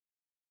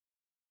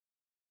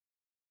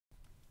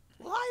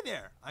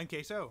there, I'm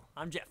Queso.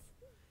 I'm Jeff.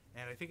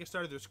 And I think I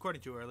started the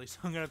recording too early, so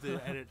I'm going to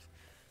have to edit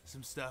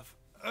some stuff.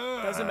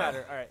 Doesn't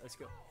matter. All right, let's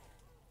go.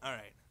 All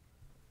right.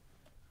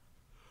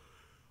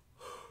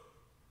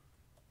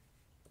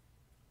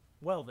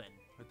 Well then.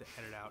 I have to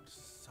edit out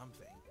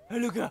something. Hey,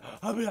 look,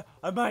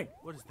 I'm mine.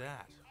 What is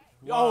that?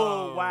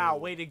 Oh, Whoa. wow,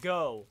 way to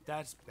go.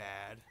 That's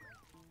bad.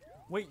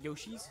 Wait,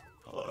 Yoshi's?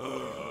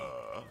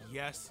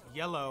 Yes,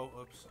 yellow.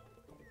 Oops.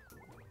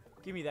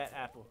 Give me that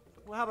apple.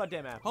 Well, how about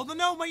them apples? Hold on,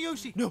 no, my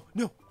Yoshi. No.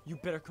 You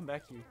better come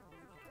back here.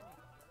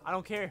 I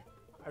don't care.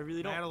 I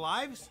really don't. Am I out of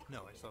lives?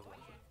 No, I still have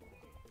lives.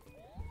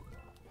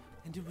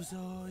 And it was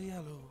all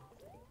yellow.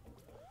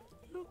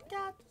 Look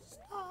at the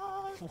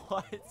stars.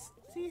 What?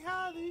 See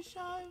how they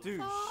shine.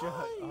 Dude, shut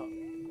up.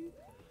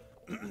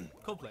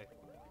 Coldplay.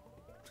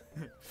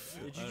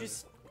 Did you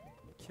just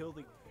kill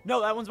the...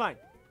 No, that one's mine.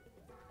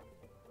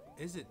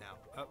 Is it now?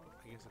 Oh,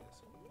 I guess it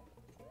is.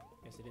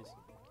 Yes, it is.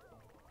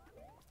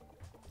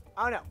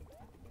 Oh, no.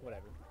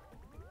 Whatever.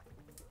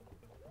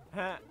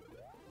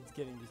 It's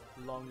getting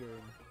just longer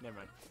and... Never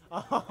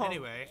mind.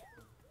 Anyway.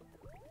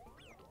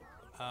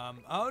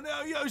 Oh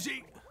no,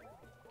 Yoshi!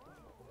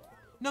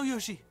 No,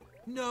 Yoshi!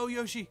 No,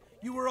 Yoshi!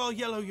 You were all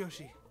yellow,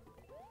 Yoshi.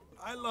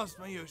 I lost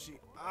my Yoshi.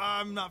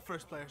 I'm not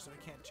first player, so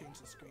I can't change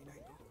the screen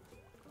angle.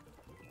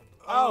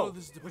 Oh,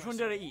 this is depressing. which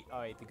one did I eat? Oh,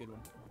 I ate the good one.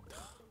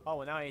 Oh,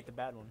 well, now I ate the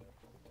bad one.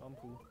 So I'm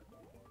cool.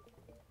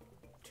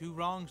 2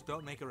 wrongs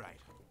don't make a right.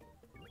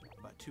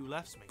 But 2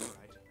 lefts make a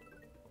right.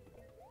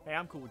 Hey,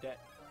 I'm cool with that.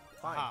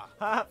 Fine.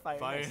 Ha. Fire.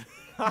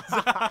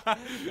 Fire.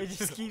 It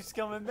just keeps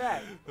coming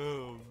back.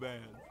 Oh, man.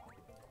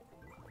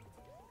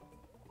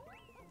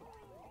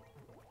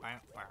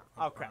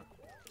 Oh, crap.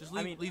 Just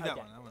leave, leave that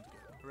okay. one. That one's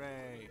good.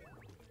 Hooray.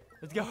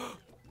 Let's go.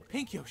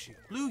 Pink Yoshi.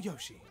 Blue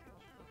Yoshi.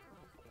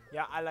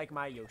 Yeah, I like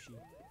my Yoshi.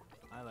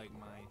 I like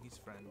mine. He's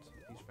friends.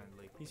 He's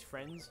friendly. He's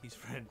friends? He's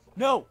friend.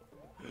 No!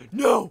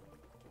 No!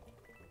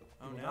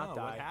 Oh will no, not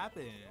die. what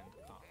happened?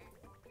 Oh.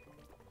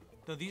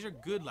 No, these are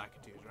good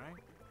Lakitus,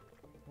 right?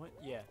 What?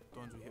 Yeah. The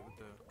ones we hit with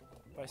the...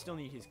 But I still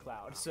need his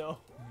cloud, so...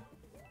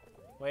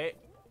 Wait.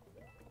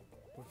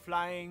 We're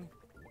flying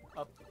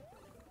up.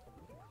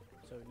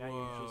 So now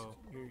Whoa.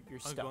 you're I'll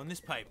stuck. go in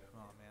this pipe. Oh,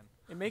 man.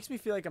 It makes me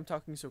feel like I'm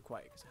talking so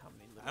quiet because of how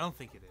many little... I don't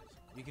think it is.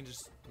 You can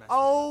just mess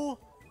Oh!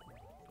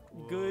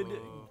 with it. Good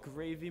Whoa.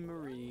 gravy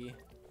Marie.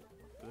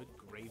 Good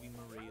gravy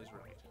Marie is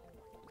right.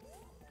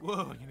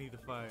 Whoa, you need the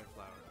fire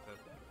flower.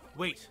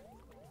 Wait.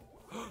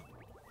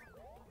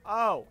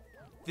 Oh!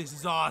 This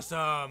is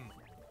awesome.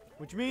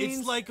 Which means...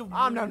 It's like a...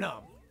 nom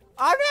nom.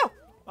 Oh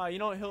no! You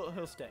know what?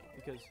 He'll stay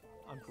because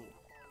I'm cool.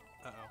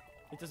 Uh-oh.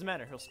 It doesn't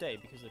matter. He'll stay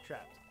because they're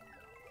trapped.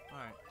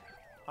 Alright.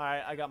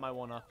 Alright, I got my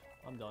one up.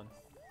 I'm done.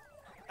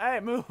 Hey,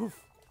 move!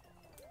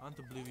 On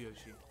to Blue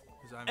Yoshi.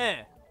 'Cause I'm...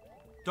 Eh.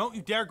 Don't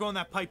you dare go in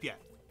that pipe yet.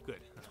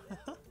 Good.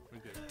 We're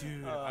good.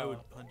 Dude, I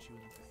would punch you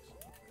in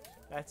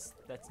the face.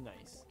 That's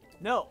nice.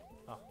 No!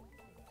 Oh.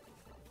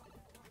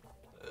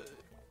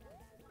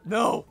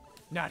 No!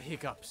 Not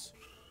hiccups.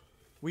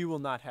 We will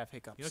not have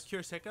hiccups. You know what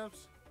cures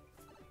hiccups?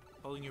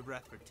 Holding your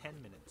breath for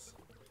 10 minutes.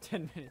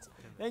 10 minutes.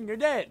 Then you're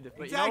dead.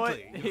 But Exactly.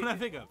 You know what? You don't have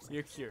hiccups.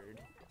 You're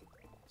cured.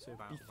 So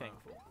Wow, be wow,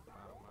 thankful.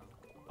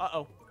 wow.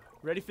 Uh-oh.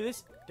 Ready for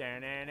this?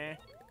 Da-na-na.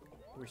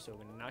 We're still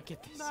gonna not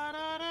get this. Da,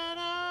 da, da,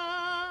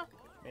 da.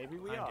 Maybe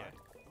we I'm are. dead.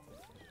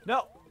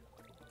 No!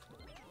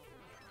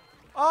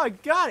 Oh, I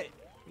got it!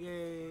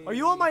 Yay. Are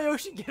you on my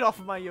Yoshi? Get off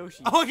of my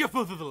Yoshi. Oh, I get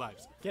both of the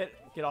lives. Get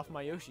off of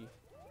my Yoshi.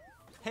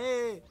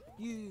 Hey,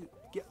 you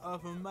get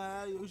off of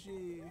my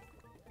Yoshi.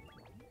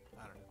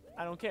 I don't know.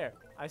 I don't care.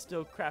 I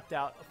still crapped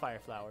out a fire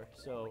flower,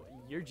 so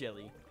you're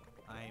jelly.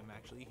 I am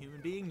actually a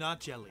human being, not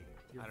jelly.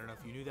 I don't know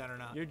if you knew that or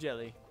not. You're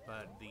jelly.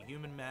 But the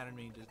human man in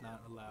me does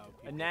not allow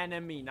people.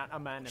 Anemone, not a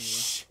man in me.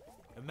 Shh.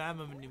 A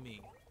mamma to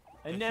me.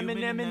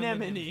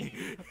 Anemone.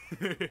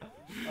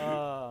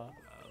 Oh,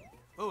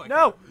 I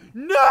No!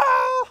 No!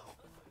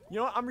 You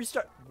know what? I'm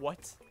restart.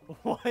 What?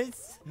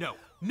 What? No.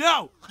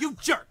 No! You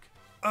jerk!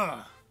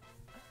 Ugh.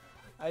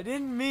 I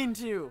didn't mean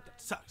to.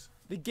 That sucks.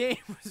 The game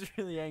was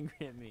really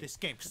angry at me. This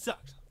game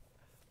sucks.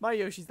 My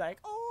Yoshi's like,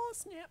 oh,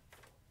 snap.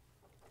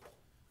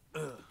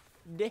 Ugh.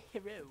 The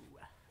hero.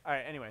 All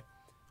right, anyway.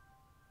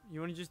 You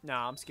want to just...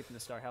 Nah, I'm skipping the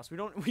Star House.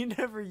 We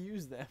never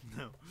use them.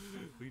 No,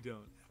 we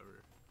don't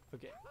ever.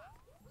 Okay.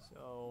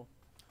 So,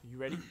 you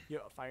ready? Yo,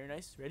 fire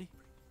nice. Ready?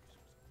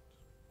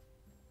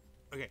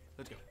 Okay,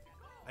 let's go.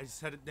 I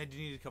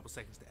needed a couple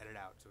seconds to edit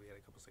out, so we had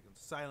a couple seconds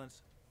of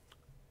silence.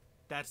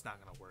 That's not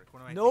gonna work.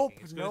 What am I Nope.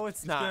 thinking? No,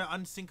 it's not. It's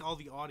gonna unsync all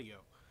the audio.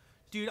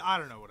 Dude, I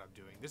don't know what I'm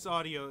doing. This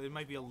audio, it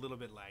might be a little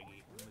bit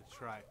laggy. I'm gonna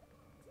try.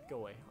 Go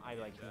away. I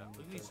like you.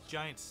 Look at these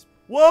giants.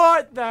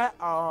 What the?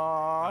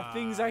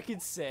 Things I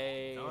could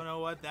say. Don't know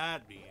what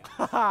that means.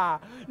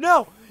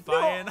 No!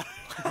 Fire. No!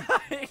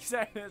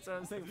 Exactly, that's what I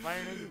was thinking.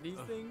 Fire next to these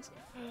things?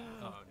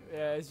 Oh,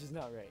 Yeah, it's just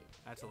not right.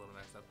 that's a little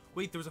messed up.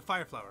 Wait, there was a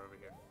fire flower over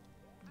here.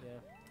 Yeah.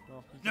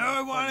 Well, No,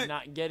 I want it!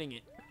 Not getting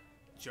it.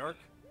 Jerk.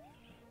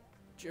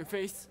 It's your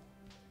face.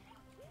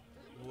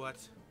 What?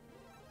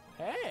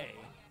 Hey!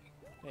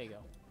 There you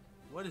go.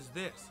 What is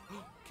this?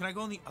 Can I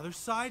go on the other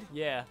side?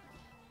 Yeah.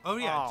 Oh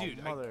yeah, Oh, dude.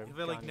 Have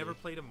I like never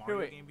played a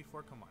Mario game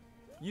before? Come on.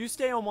 You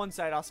stay on one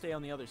side, I'll stay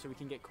on the other, so we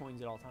can get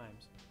coins at all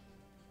times.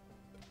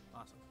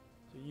 Awesome.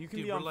 So you can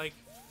Dude, be on. we're like,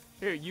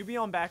 Here, you be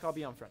on back, I'll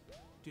be on front.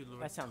 dude, we're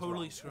That sounds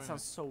totally wrong. screwing. That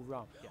sounds so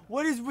wrong. Yeah.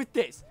 What is with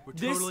this? We're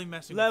this totally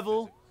messing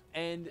level with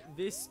physics. and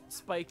this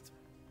spiked.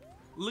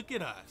 Look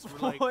at us. We're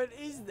like, What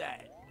is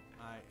that?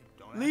 I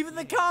don't. Leave in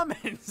the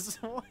comments.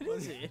 What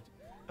is it?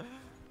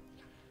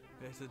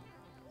 It's a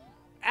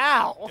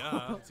Ow!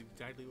 duh. That's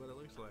exactly what it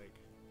looks like.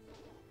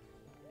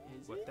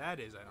 Is What it? that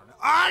is, I don't know.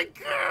 I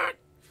can't.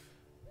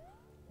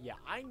 Yeah,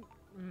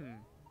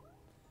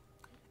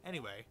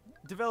 Anyway,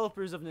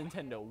 Developers of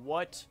Nintendo,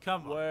 what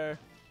Come on. were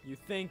you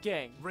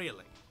thinking?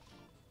 really,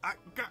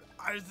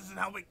 this isn't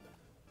helping.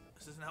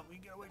 This isn't helping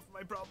me get away from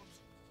my problems.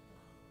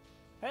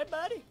 Hey,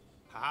 buddy.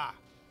 Ha!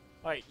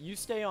 All right, you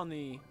stay on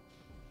the.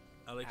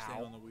 I like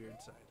staying Ow. on the weird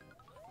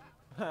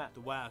side,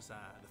 the wow side,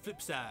 the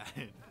flip side.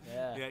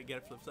 Yeah. Yeah, get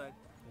a flip side.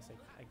 Yes,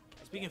 I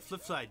Speaking of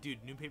flip side,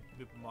 dude, new paper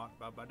mark.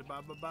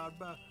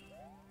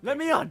 Let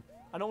me on.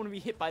 I don't want to be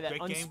hit by that Great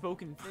game.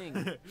 unspoken thing.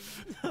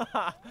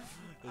 I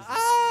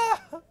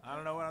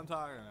don't know what I'm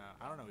talking about.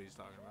 I don't know what he's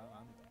talking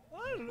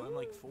about. I'm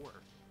like 4.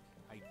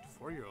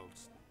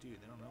 4-year-olds, dude,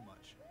 they don't know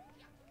much.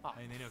 Oh,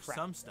 I mean, they know crap.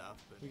 some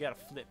stuff, but We gotta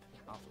flip.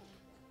 I'll flip.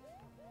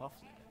 I'll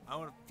flip. I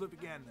want to flip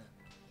again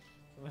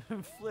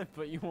then. Flip,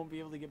 but you won't be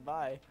able to get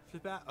by.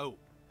 Flip out. Oh.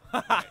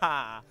 Okay.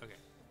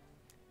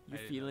 You I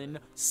didn't feeling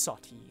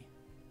salty?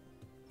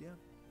 Yeah,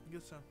 I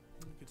guess so.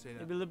 You could say that.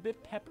 Maybe a little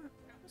bit pepper,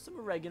 some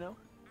oregano.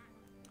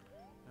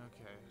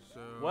 Okay, so.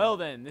 Well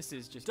then, this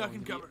is just Duck going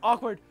and to be cover.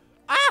 awkward.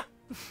 Ah!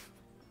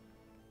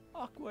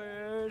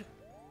 Awkward.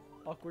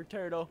 Awkward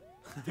turtle.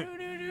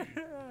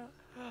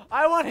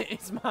 I want it.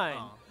 It's mine.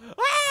 Oh.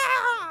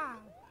 Ah!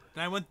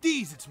 And I want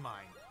these. It's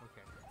mine.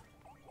 Okay.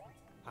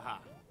 Haha.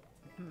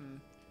 Hmm.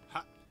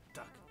 Ha.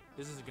 Duck.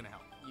 This isn't gonna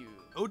help. You.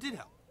 Oh, it did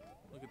help.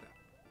 Look at that.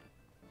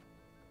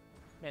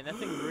 Man, that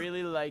thing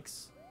really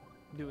likes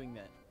doing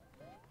that.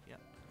 Yeah.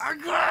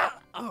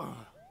 Oh,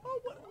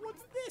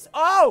 what's this?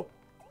 Oh!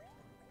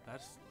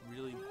 That's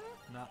really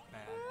not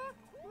bad.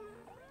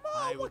 Oh,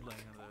 I would look. lay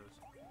one of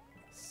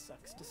those.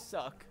 Sucks to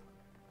suck.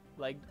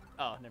 Like,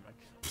 oh, never mind.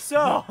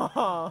 So,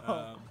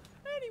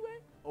 anyway.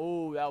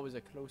 Oh, that was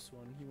a close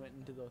one. He went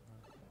into the.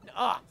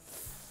 Ah!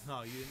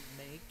 No, you didn't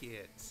make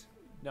it.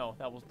 No,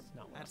 that was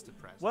not one. That's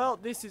depressing. Well,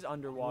 this is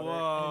underwater,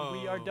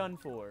 and we are Whoa. done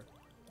for.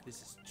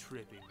 This is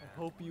trippy, man. I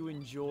hope you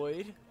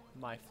enjoyed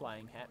my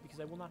flying hat, because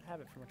I will not have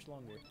it for much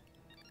longer.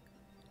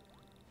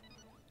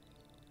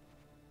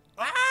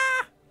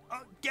 Ah!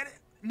 Oh, get it!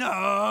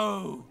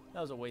 No!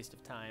 That was a waste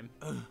of time.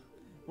 Ugh.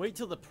 Wait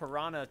till the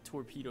piranha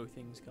torpedo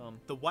things come.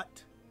 The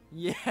what?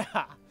 Yeah.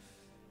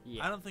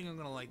 Yeah. I don't think I'm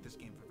gonna like this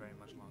game for very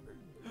much longer.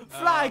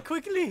 Fly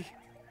quickly!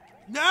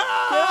 No!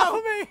 Get off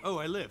of me! Oh,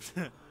 I lived.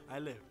 I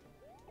lived.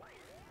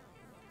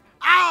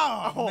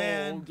 Ow, Oh,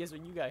 man! guess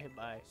what you got hit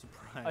by?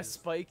 Surprise. A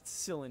spiked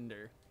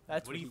cylinder.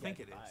 That's What do you got think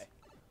hit it by. is?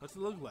 What's it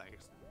look like?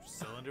 A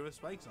cylinder with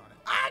spikes on it.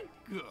 Ah!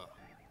 Gah.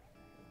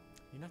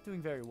 You're not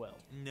doing very well.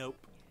 Nope.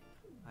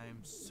 I am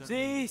See,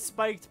 certainly...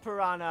 spiked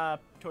piranha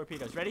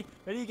torpedoes. Ready?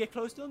 Ready to get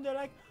close to them? They're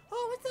like,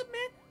 oh, what's up,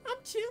 man?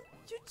 I'm chill.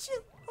 You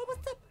chill. Oh,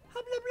 what's up?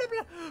 Blah, blah,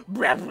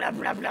 blah, blah. Blah,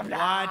 blah, blah,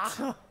 blah.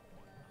 What?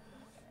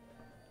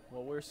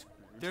 Well, we're screwed.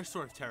 They're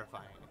sort of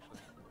terrifying, actually.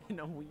 In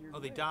a weird Oh,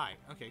 they way. die.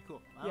 Okay,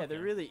 cool. I Yeah, don't they're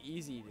care. really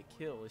easy to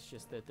kill. It's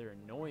just that they're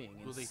annoying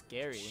and Will they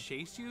scary.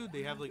 chase you?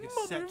 They have like a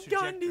Mother set of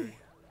trajectory. Gandhi.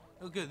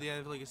 Oh, good. They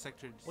have like a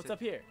sector. What's up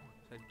here?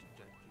 Set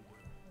trajectory.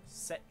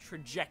 Set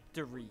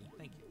trajectory.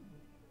 Thank you.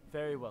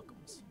 Very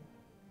welcomes.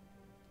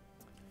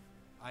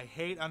 I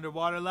hate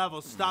underwater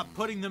levels. Stop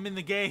putting them in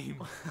the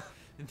game.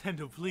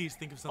 Nintendo, please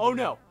think of something. Oh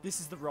no, else. this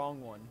is the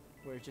wrong one.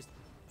 Where it just.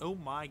 Oh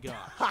my gosh.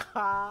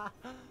 Ha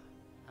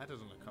That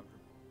doesn't look comfortable.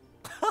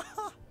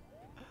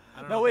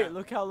 I don't know No, what wait, that-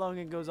 look how long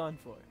it goes on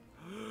for.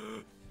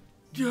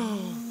 Go.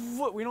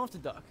 What? We don't have to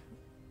duck.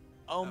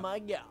 Oh Oh. my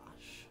gosh.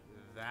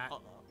 That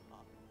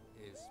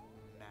is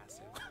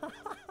massive.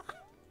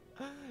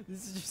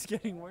 This is just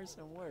getting worse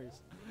and worse.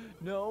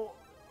 No.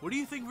 What do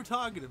you think we're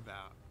talking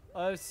about?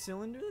 A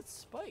cylinder that's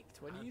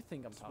spiked. What do you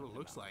think I'm That's talking what it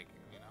looks about? like,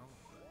 you know?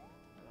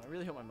 I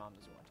really hope my mom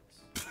doesn't watch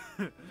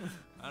this.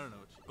 I don't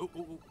know.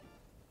 Oh.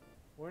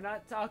 We're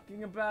not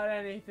talking about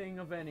anything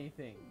of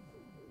anything.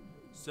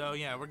 So,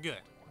 yeah, we're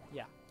good.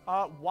 Yeah.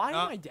 Why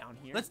am I down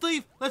here? Let's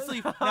leave. Let's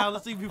leave. Now,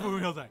 let's leave before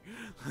we all die.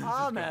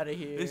 I'm outta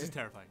here. This is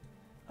terrifying.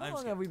 How I'm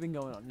long scared. have we been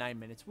going on? 9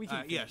 minutes. We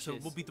can Yeah, finish so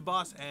this. we'll beat the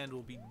boss and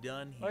we'll be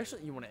done here. Or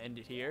actually, you want to end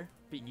it here?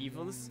 Be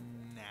evil? Nah,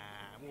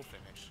 we'll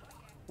finish.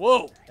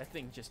 Whoa! That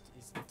thing just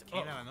is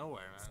Came out of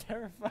nowhere,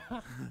 man.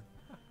 terrifying.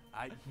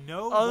 I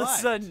know All of a what?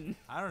 sudden.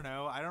 I don't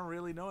know. I don't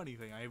really know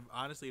anything. I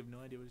honestly have no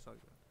idea what he's talking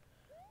about.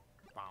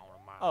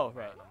 Oh,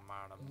 right.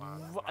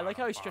 I like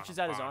how he stretches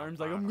out his arms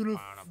like, I'm gonna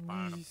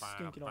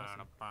stink it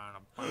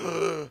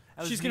awesome.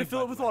 She's gonna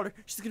fill it with water.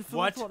 She's gonna fill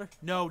it What? with water.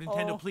 No,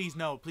 Nintendo, Oh. please,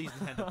 no. Please,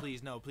 Nintendo,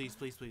 please, no. Please,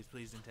 Nintendo,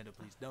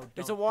 please. No, don't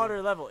It's a do water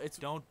it. level. It's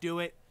Don't do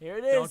it. Here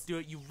it is. Don't do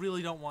it. You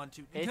really don't want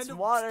to. It's Nintendo,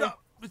 water.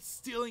 Stop. It's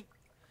stealing.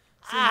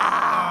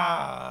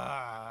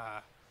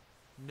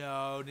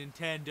 No,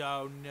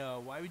 Nintendo,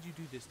 no. Why would you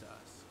do this to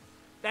us?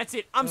 That's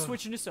it. I'm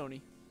switching to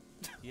Sony.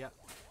 Yeah.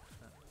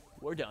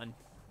 We're done.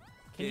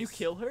 Can you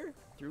kill her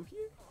through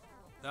here?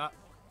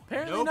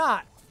 Apparently nope.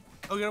 not.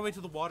 Oh, you gotta wait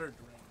till the water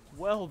drains.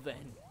 Well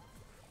then.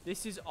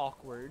 This is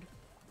awkward.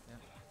 Yeah.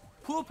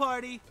 Pool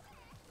party.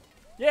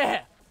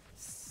 Yeah.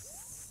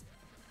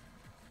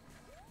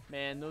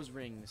 Man, those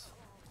rings.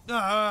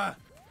 The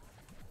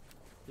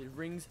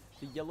rings,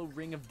 the yellow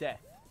ring of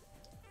death.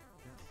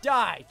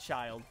 Die,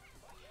 child.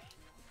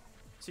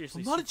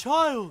 Seriously. I'm not a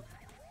child.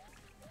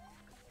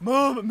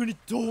 Mom, I'm an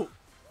adult.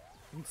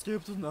 I can stay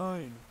up till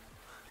 9.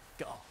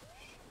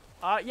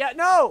 Gosh. Yeah,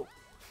 no.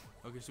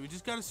 Okay, so we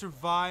just gotta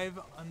survive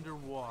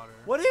underwater.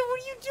 What are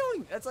you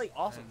doing? That's like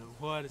awesome.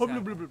 What is Oh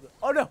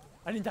no,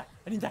 I didn't die.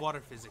 I didn't die.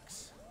 Water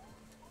physics.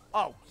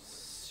 Oh,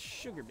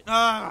 sugar bit.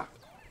 Ah.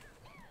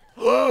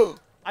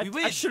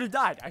 I should have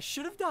died. I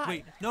should have died.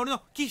 Wait, no.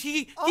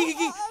 Key. No,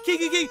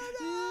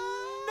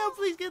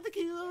 please get the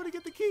key. I want to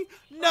get the key.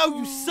 No,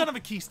 you son of a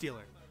key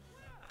stealer.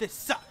 This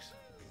sucks.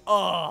 2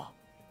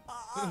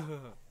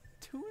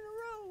 in a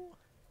row.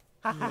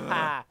 Ha ha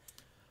ha.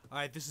 All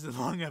right, this is a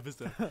long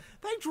episode.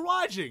 Thanks for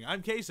watching.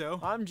 I'm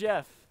Queso. I'm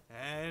Jeff.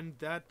 And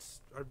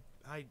that's...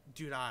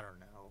 dude, I don't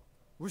know.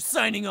 We're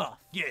signing off.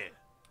 Yeah.